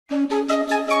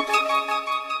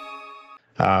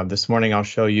This morning, I'll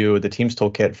show you the Teams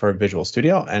Toolkit for Visual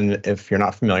Studio. And if you're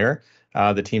not familiar,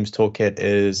 the Teams Toolkit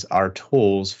is our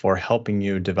tools for helping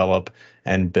you develop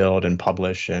and build and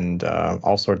publish and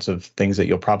all sorts of things that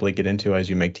you'll probably get into as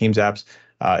you make Teams apps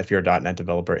if you're a .NET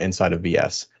developer inside of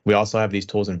VS. We also have these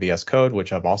tools in VS Code,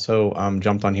 which I've also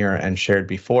jumped on here and shared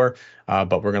before,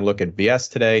 but we're going to look at VS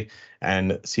today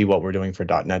and see what we're doing for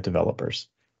 .NET developers.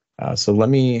 So let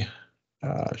me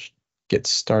get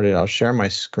started. I'll share my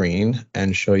screen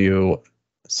and show you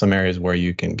some areas where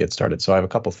you can get started. So I have a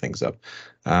couple things up.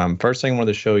 First thing I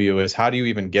wanted to show you is how do you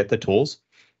even get the tools?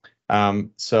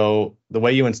 So the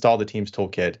way you install the Teams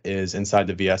Toolkit is inside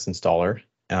the VS installer.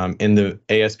 In the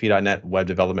ASP.NET web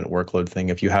development workload thing,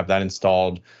 if you have that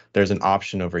installed, there's an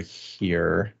option over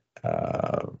here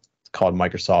called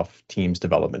Microsoft Teams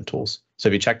Development Tools. So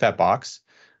if you check that box,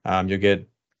 you'll get a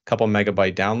couple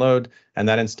megabyte download, and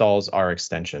that installs our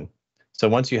extension. So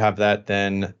once you have that,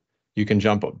 then you can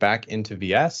jump back into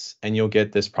VS and you'll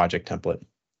get this project template.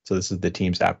 So this is the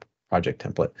Teams app project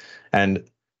template. And you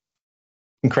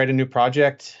can create a new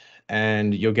project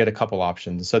and you'll get a couple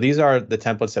options. So these are the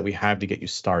templates that we have to get you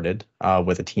started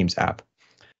with a Teams app.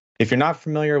 If you're not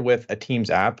familiar with a Teams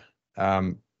app,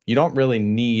 you don't really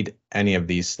need any of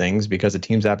these things because a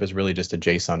Teams app is really just a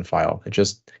JSON file. It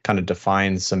just kind of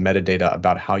defines some metadata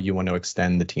about how you want to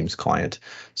extend the Teams client.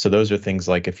 So those are things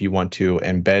like if you want to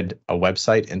embed a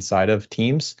website inside of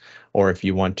Teams, or if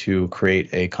you want to create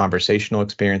a conversational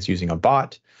experience using a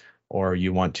bot, or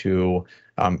you want to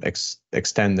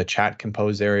extend the chat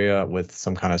compose area with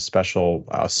some kind of special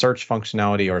search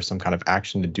functionality or some kind of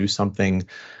action to do something.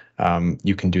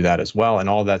 You can do that as well. And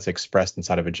all that's expressed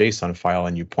inside of a JSON file.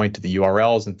 And you point to the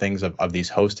URLs and things of these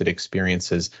hosted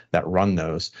experiences that run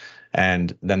those.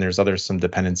 And then there's some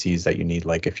dependencies that you need,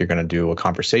 like if you're going to do a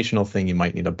conversational thing, you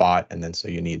might need a bot. And then so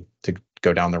you need to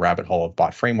go down the rabbit hole of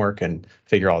bot framework and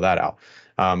figure all that out.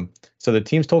 So the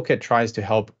Teams Toolkit tries to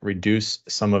help reduce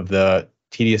some of the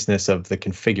tediousness of the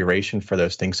configuration for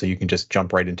those things so you can just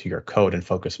jump right into your code and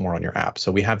focus more on your app. So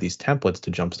we have these templates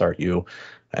to jumpstart you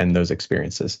and those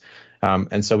experiences.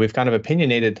 And so we've kind of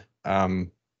opinionated how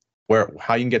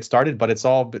you can get started, but it's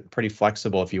all pretty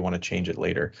flexible if you want to change it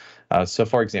later. So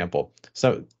for example,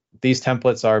 so these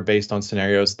templates are based on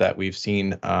scenarios that we've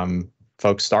seen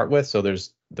folks start with. So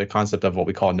there's the concept of what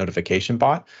we call a notification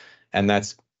bot. And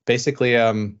that's basically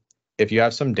if you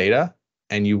have some data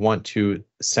and you want to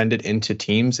send it into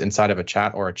Teams inside of a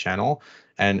chat or a channel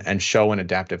and show an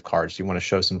adaptive card. So you want to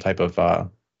show some type of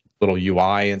little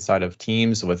UI inside of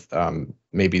Teams with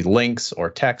maybe links or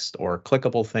text or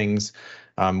clickable things,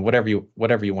 whatever you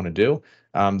want to do,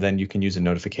 then you can use a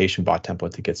notification bot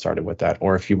template to get started with that.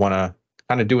 Or if you want to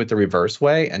kind of do it the reverse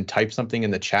way and type something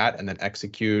in the chat and then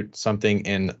execute something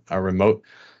in a remote,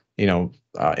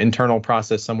 internal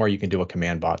process somewhere, you can do a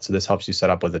command bot. So this helps you set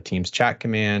up with a Teams chat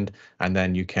command, and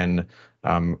then you can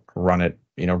run it,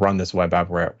 run this web app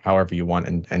however you want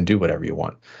and do whatever you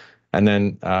want. And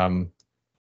then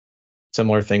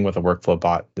similar thing with a workflow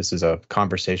bot. This is a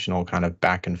conversational kind of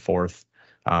back and forth.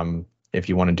 If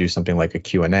you want to do something like a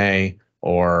Q&A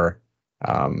or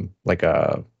like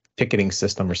a ticketing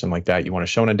system or something like that, you want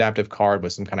to show an adaptive card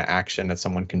with some kind of action that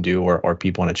someone can do or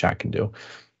people in a chat can do.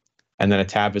 And then a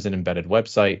tab is an embedded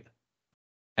website.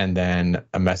 And then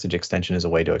a message extension is a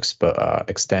way to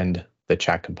extend the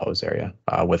chat compose area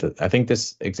with it. I think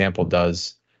this example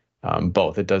does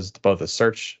both. It does both a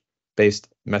search-based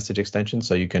message extension,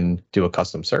 so you can do a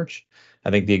custom search. I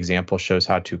think the example shows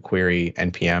how to query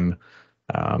NPM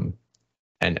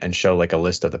and show like a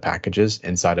list of the packages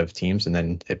inside of Teams, and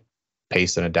then it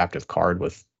pastes an adaptive card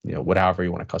with whatever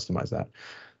you want to customize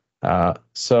that.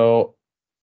 So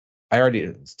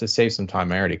to save some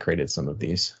time, I already created some of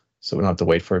these, so we don't have to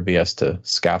wait for VS to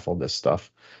scaffold this stuff.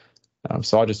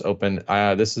 So I'll just open,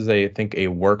 this is I think a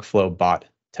workflow bot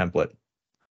template.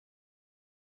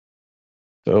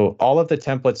 So all of the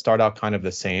templates start out kind of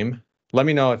the same. Let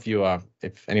me know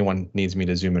if anyone needs me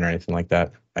to zoom in or anything like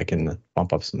that. I can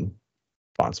bump up some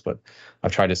fonts, but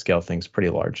I've tried to scale things pretty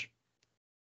large.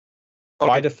 Okay.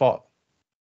 By default,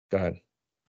 go ahead.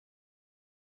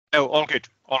 No, all good,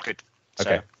 all good.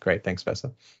 Okay, so. Great. Thanks,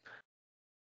 Vesa.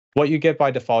 What you get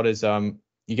by default is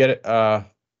you get a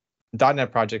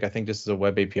 .NET project. I think this is a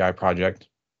web API project.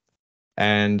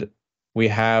 And we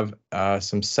have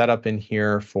some setup in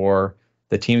here for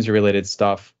the Teams-related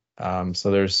stuff.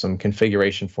 So there's some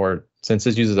configuration for, since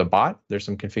this uses a bot, there's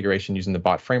some configuration using the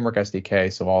bot framework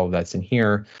SDK. So all of that's in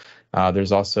here.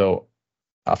 There's also,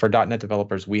 for .NET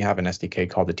developers, we have an SDK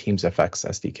called the TeamsFX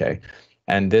SDK.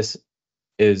 And this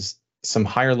is some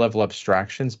higher level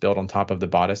abstractions built on top of the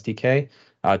bot SDK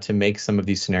to make some of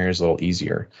these scenarios a little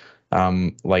easier.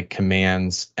 like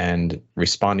commands and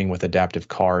responding with adaptive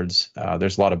cards.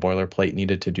 There's a lot of boilerplate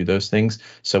needed to do those things.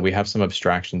 So we have some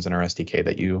abstractions in our SDK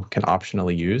that you can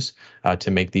optionally use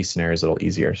to make these scenarios a little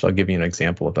easier. So I'll give you an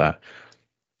example of that.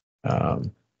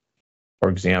 For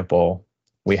example,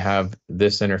 we have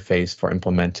this interface for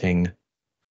implementing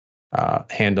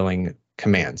handling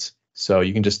commands. So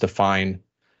you can just define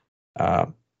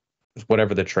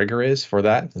whatever the trigger is for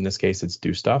that. In this case, it's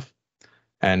do stuff.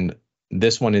 And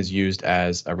this one is used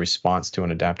as a response to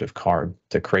an adaptive card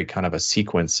to create kind of a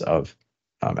sequence of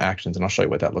actions. And I'll show you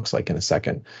what that looks like in a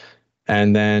second.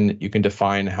 And then you can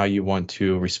define how you want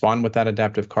to respond with that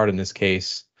adaptive card. In this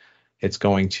case, it's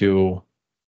going to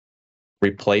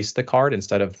replace the card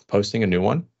instead of posting a new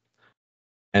one.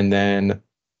 And then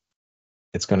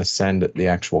it's going to send the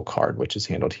actual card, which is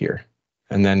handled here.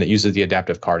 And then it uses the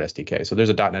adaptive card SDK. So there's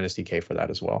a .NET SDK for that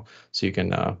as well. So you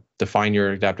can define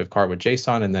your adaptive card with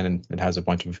JSON, and then it has a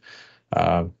bunch of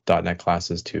 .NET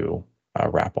classes to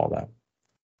wrap all that.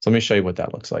 So let me show you what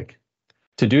that looks like.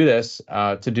 To do this,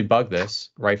 to debug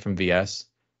this right from VS,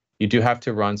 you do have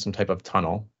to run some type of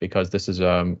tunnel, because this is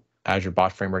Azure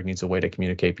Bot Framework needs a way to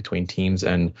communicate between Teams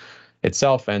and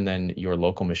itself and then your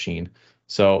local machine.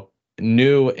 So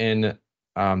new in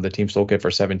the Teams Toolkit for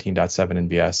 17.7 in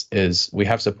VS is we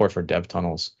have support for dev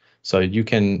tunnels. So you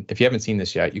can, if you haven't seen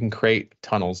this yet, you can create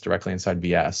tunnels directly inside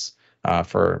VS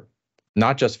for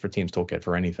not just for Teams Toolkit,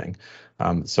 for anything.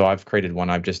 So I've created one.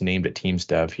 I've just named it Teams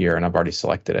Dev here, and I've already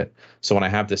selected it. So when I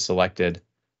have this selected,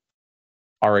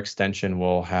 our extension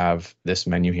will have this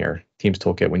menu here, Teams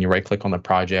Toolkit. When you right click on the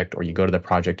project or you go to the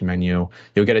project menu,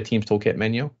 you'll get a Teams Toolkit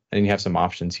menu, and then you have some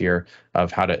options here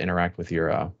of how to interact with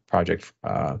your project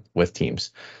with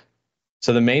Teams.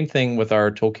 So the main thing with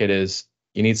our toolkit is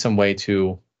you need some way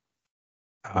to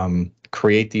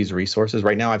create these resources.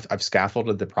 Right now I've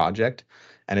scaffolded the project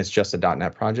and it's just a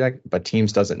 .NET project, but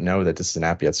Teams doesn't know that this is an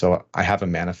app yet. So I have a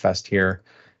manifest here.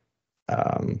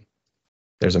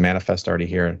 There's a manifest already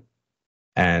here.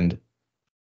 And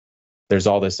there's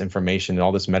all this information,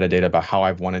 all this metadata about how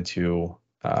I've wanted to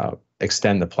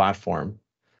extend the platform.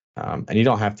 And you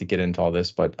don't have to get into all this,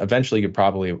 but eventually you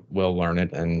probably will learn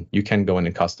it, and you can go in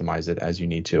and customize it as you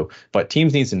need to. But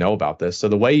Teams needs to know about this. So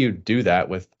the way you do that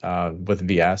with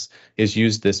VS is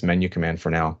use this menu command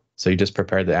for now. So you just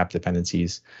prepare the app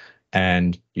dependencies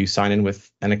and you sign in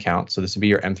with an account. So this would be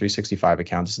your M365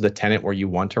 account. This is the tenant where you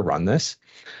want to run this.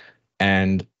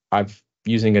 And I've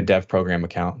using a dev program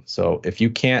account. So if you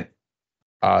can't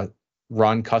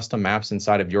run custom apps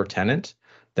inside of your tenant,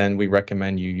 then we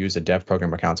recommend you use a dev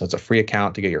program account. So it's a free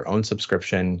account to get your own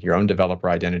subscription, your own developer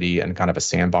identity, and kind of a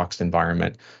sandboxed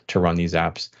environment to run these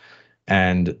apps.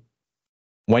 And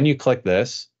when you click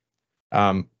this,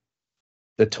 the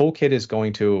toolkit is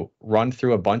going to run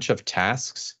through a bunch of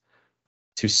tasks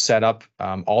to set up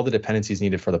all the dependencies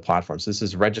needed for the platform. So this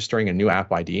is registering a new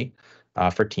app ID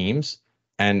for Teams.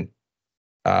 And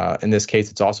in this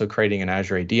case, it's also creating an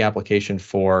Azure AD application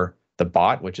for the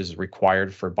bot, which is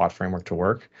required for Bot Framework to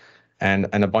work, and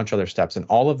a bunch of other steps. And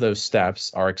all of those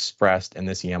steps are expressed in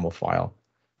this YAML file.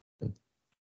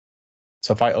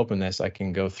 So if I open this, I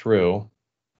can go through,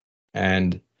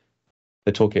 and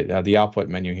the toolkit, the output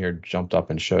menu here jumped up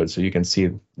and showed. So you can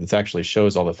see this actually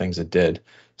shows all the things it did.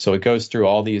 So it goes through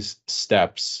all these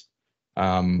steps,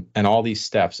 and all these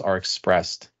steps are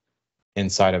expressed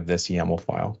inside of this YAML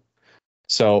file.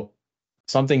 So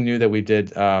something new that we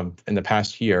did in the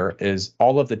past year is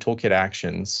all of the toolkit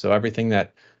actions. So everything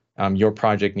that your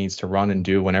project needs to run and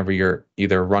do whenever you're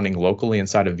either running locally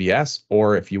inside of VS,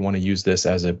 or if you want to use this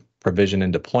as a provision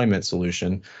and deployment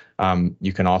solution,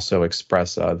 you can also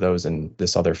express those in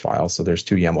this other file. So there's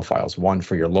two YAML files, one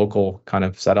for your local kind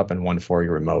of setup and one for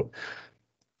your remote.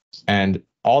 And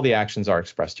all the actions are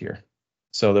expressed here.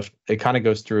 So it kind of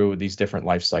goes through these different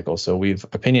life cycles. So we've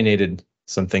opinionated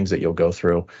some things that you'll go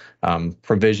through,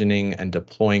 provisioning and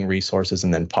deploying resources,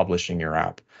 and then publishing your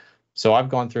app. So I've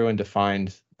gone through and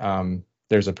defined,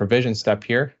 there's a provision step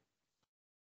here.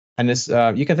 And this,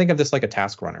 you can think of this like a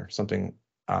task runner, something,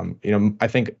 I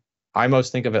think I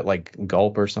most think of it like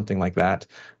Gulp or something like that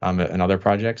in other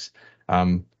projects.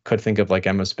 Could think of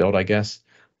like MS Build, I guess.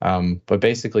 But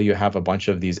basically you have a bunch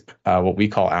of these, what we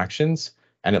call actions,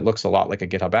 and it looks a lot like a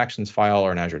GitHub Actions file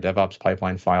or an Azure DevOps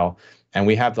pipeline file. And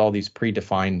we have all these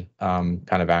predefined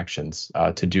kind of actions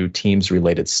to do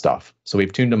Teams-related stuff. So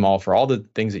we've tuned them all for all the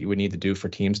things that you would need to do for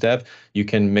Teams Dev. You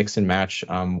can mix and match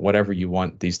whatever you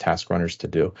want these task runners to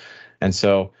do. And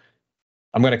so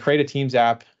I'm going to create a Teams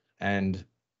app and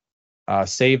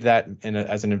save that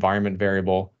as an environment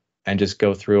variable and just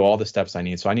go through all the steps I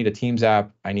need. So I need a Teams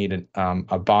app. I need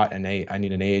a bot, I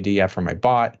need an AAD app for my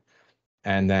bot.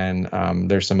 And then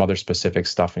there's some other specific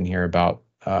stuff in here about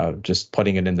just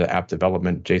putting it into app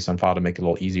development JSON file to make it a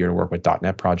little easier to work with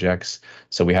 .NET projects.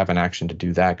 So we have an action to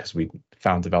do that because we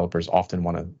found developers often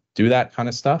want to do that kind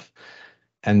of stuff.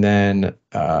 And then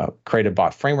create a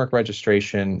bot framework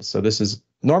registration. So this is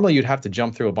normally you'd have to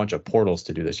jump through a bunch of portals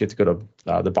to do this. You have to go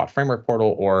to the bot framework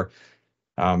portal or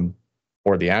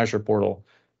the Azure portal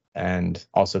and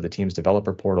also the Teams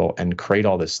developer portal and create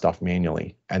all this stuff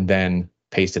manually and then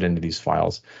paste it into these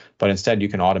files. But instead, you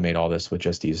can automate all this with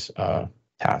just these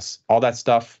tasks. All that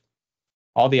stuff,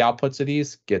 all the outputs of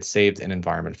these get saved in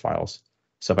environment files.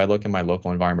 So if I look in my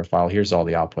local environment file, here's all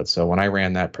the outputs. So when I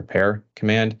ran that prepare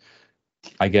command,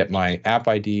 I get my app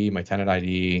ID, my tenant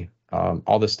ID,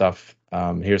 all this stuff.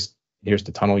 Here's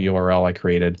the tunnel URL I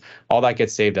created. All that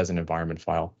gets saved as an environment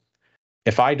file.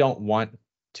 If I don't want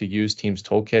to use Teams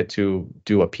Toolkit to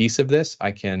do a piece of this,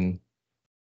 I can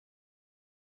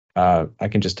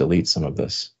just delete some of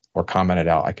this or comment it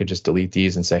out. I could just delete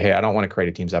these and say, hey, I don't want to create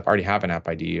a Teams app. I already have an app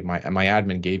ID. My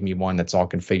admin gave me one that's all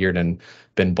configured and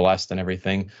been blessed and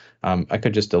everything. I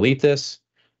could just delete this,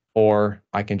 or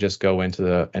I can just go into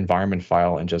the environment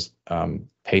file and just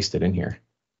paste it in here.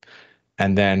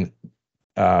 And then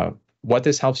what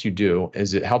this helps you do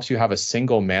is it helps you have a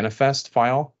single manifest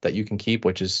file that you can keep,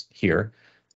 which is here,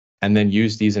 and then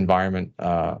use these environment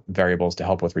variables to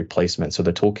help with replacement. So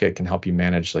the toolkit can help you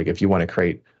manage, like if you want to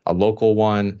create a local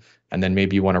one, and then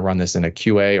maybe you want to run this in a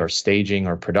QA or staging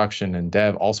or production and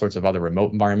dev, all sorts of other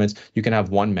remote environments, you can have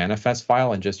one manifest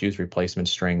file and just use replacement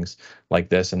strings like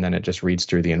this, and then it just reads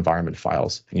through the environment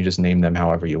files, and you just name them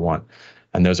however you want.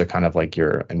 And those are kind of like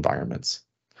your environments.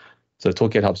 So the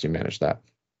toolkit helps you manage that.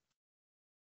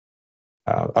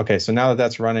 Okay, so now that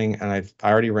that's running, and I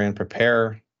already ran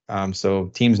prepare, so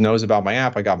Teams knows about my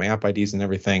app. I got my app IDs and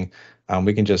everything.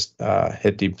 We can just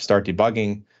hit start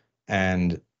debugging,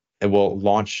 and it will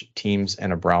launch Teams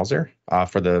in a browser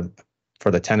for the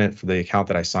tenant, for the account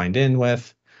that I signed in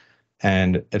with,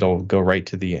 and it'll go right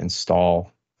to the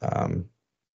install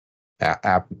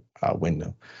app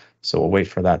window. So we'll wait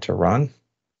for that to run.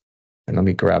 And let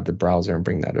me grab the browser and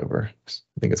bring that over.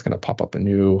 I think it's going to pop up a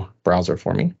new browser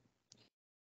for me.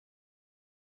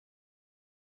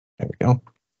 There we go.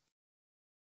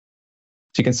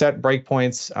 So you can set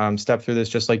breakpoints, step through this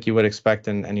just like you would expect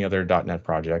in any other .NET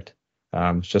project.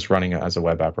 It's just running as a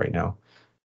web app right now.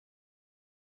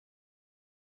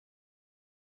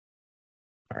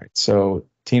 All right, so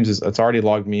Teams it's already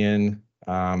logged me in.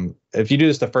 If you do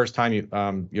this the first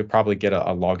time, you'll probably get a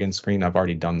login screen. I've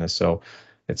already done this, so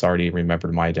it's already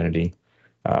remembered my identity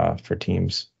for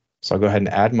Teams. So I'll go ahead and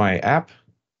add my app,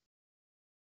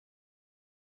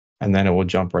 and then it will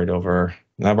jump right over.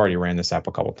 And I've already ran this app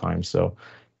a couple times, so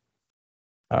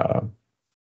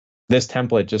this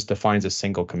template just defines a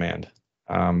single command.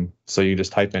 So you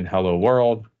just type in hello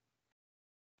world,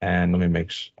 and let me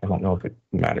make sure, I don't know if it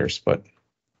matters, but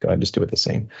go ahead and just do it the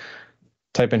same.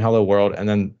 Type in hello world, and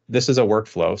then this is a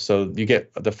workflow. So you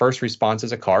get the first response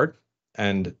is a card,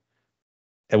 and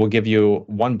it will give you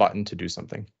one button to do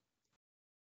something.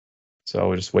 So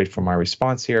we'll just wait for my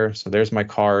response here. So there's my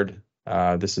card.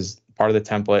 This is part of the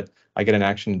template. I get an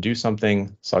action to do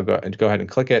something, so I'll go ahead and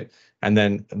click it. And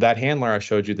then that handler I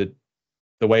showed you,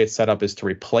 the way it's set up is to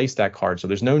replace that card. So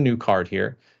there's no new card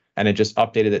here, and it just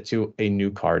updated it to a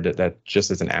new card that just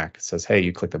is an act. It says, hey,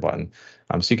 you click the button.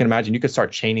 So you can imagine you could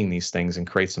start chaining these things and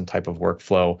create some type of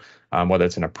workflow, whether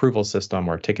it's an approval system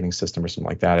or a ticketing system or something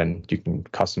like that, and you can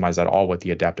customize that all with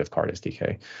the Adaptive Card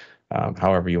SDK,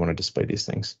 however you want to display these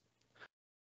things.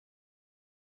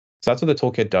 So that's what the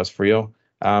toolkit does for you.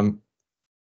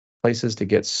 Places to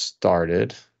get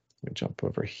started. Let me jump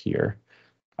over here.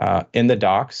 In the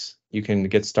docs, you can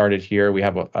get started here. We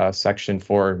have a section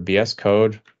for VS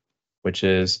Code, which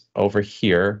is over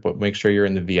here, but make sure you're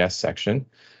in the VS section.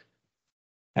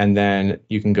 And then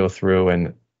you can go through,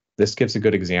 and this gives a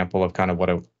good example of kind of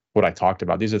what I talked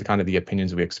about. These are kind of the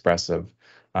opinions we express of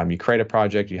you create a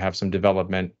project, you have some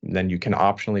development, and then you can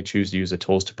optionally choose to use the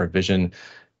tools to provision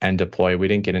and deploy. We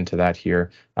didn't get into that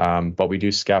here, but we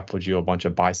do scaffold you a bunch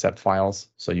of bicep files,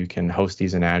 so you can host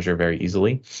these in Azure very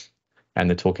easily. And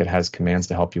the toolkit has commands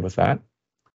to help you with that.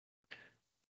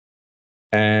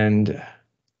 And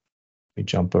we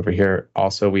jump over here.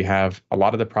 Also, we have a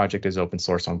lot of the project is open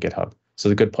source on GitHub. So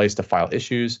it's a good place to file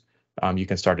issues. You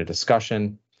can start a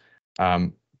discussion.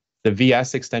 The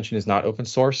VS extension is not open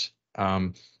source,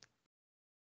 but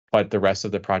the rest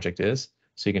of the project is.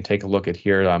 So you can take a look at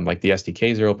here, like the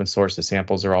SDKs are open source, the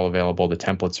samples are all available, the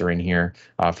templates are in here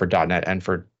for .NET and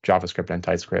for JavaScript and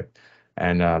TypeScript.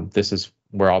 And this is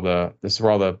where all the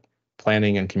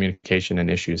planning and communication and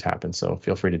issues happen. So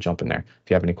feel free to jump in there if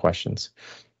you have any questions.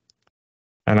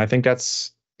 And I think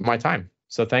that's my time.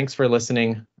 So thanks for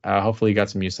listening. Hopefully you got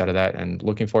some use out of that, and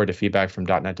looking forward to feedback from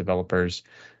 .NET developers.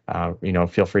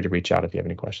 Feel free to reach out if you have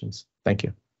any questions. Thank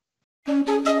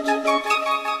you.